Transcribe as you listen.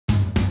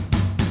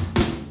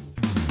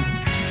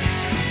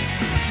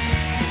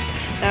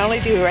not only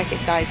do we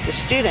recognize the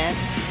student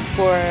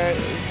for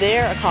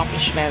their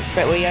accomplishments,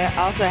 but we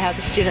also have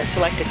the student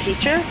select a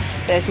teacher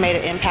that has made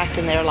an impact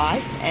in their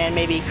life and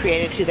maybe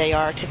created who they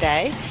are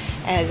today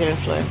and has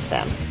influenced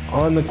them.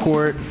 On the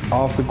court,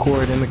 off the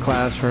court, in the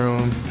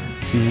classroom,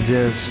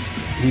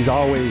 he's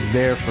always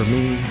there for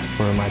me,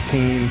 for my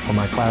team, for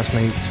my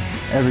classmates,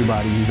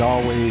 everybody. He's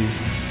always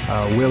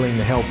willing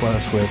to help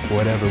us with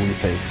whatever we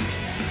face.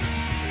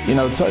 You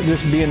know,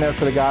 just being there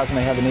for the guys when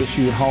they have an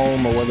issue at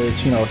home, or whether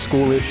it's, a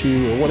school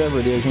issue or whatever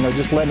it is,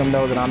 just letting them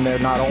know that I'm there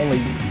not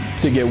only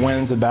to get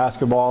wins at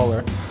basketball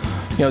or,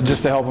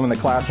 just to help them in the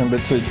classroom,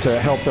 but to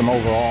help them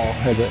overall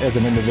as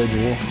an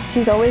individual.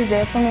 She's always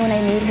there for me when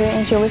I need her,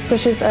 and she always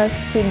pushes us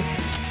to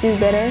do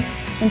better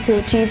and to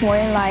achieve more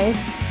in life.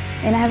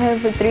 And I have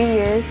her for 3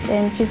 years,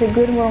 and she's a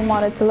good role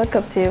model to look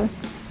up to.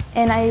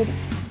 And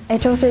I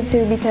chose her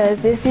too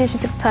because this year she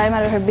took time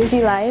out of her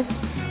busy life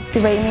to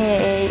write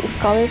me a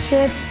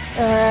scholarship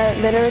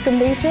letter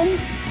recommendation.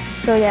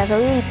 So yes, I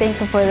really thank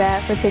her for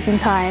that, for taking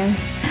time.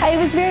 It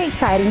was very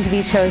exciting to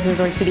be chosen as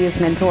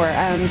Orchidea's mentor.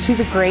 She's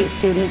a great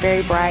student,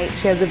 very bright.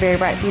 She has a very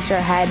bright future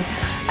ahead.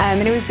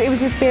 And it was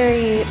just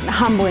very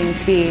humbling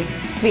to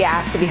be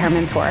asked to be her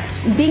mentor.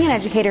 Being an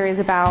educator is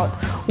about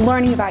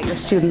learning about your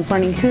students,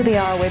 learning who they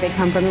are, where they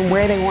come from, and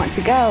where they want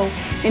to go,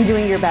 and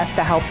doing your best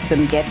to help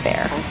them get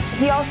there.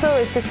 He also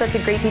is just such a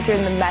great teacher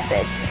in the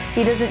methods.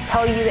 He doesn't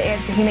tell you the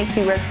answer, he makes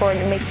you work for it,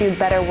 and it makes you a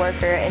better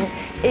worker. And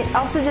it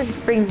also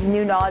just brings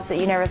new knowledge that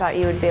you never thought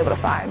you would be able to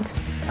find.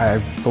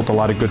 I've built a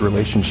lot of good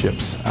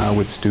relationships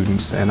with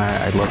students, and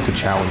I love to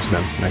challenge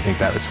them. And I think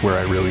that is where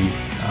I really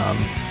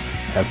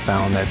have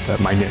found that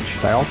my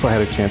niche. I also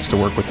had a chance to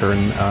work with her in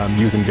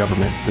youth and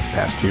government this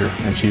past year,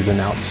 and she's an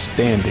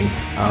outstanding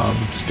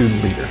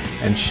student leader,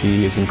 and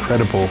she is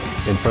incredible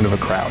in front of a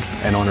crowd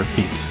and on her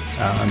feet.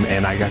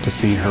 And I got to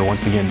see her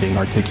once again being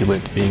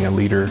articulate, being a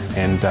leader,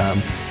 and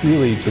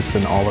really just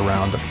an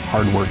all-around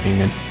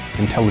hardworking and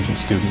intelligent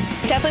student.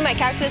 Definitely my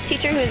calculus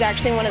teacher, who is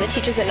actually one of the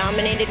teachers that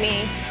nominated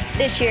me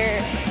this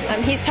year.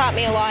 He's taught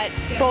me a lot,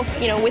 both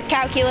with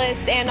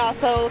calculus and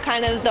also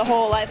kind of the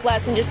whole life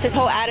lesson, just his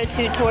whole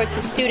attitude towards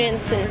the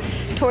students and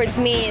towards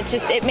me.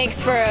 It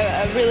makes for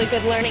a really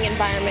good learning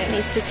environment.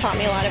 He's just taught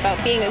me a lot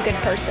about being a good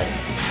person.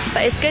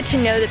 But it's good to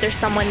know that there's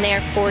someone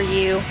there for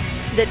you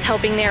that's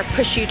helping there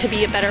push you to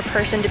be a better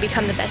person, to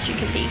become the best you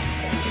can be.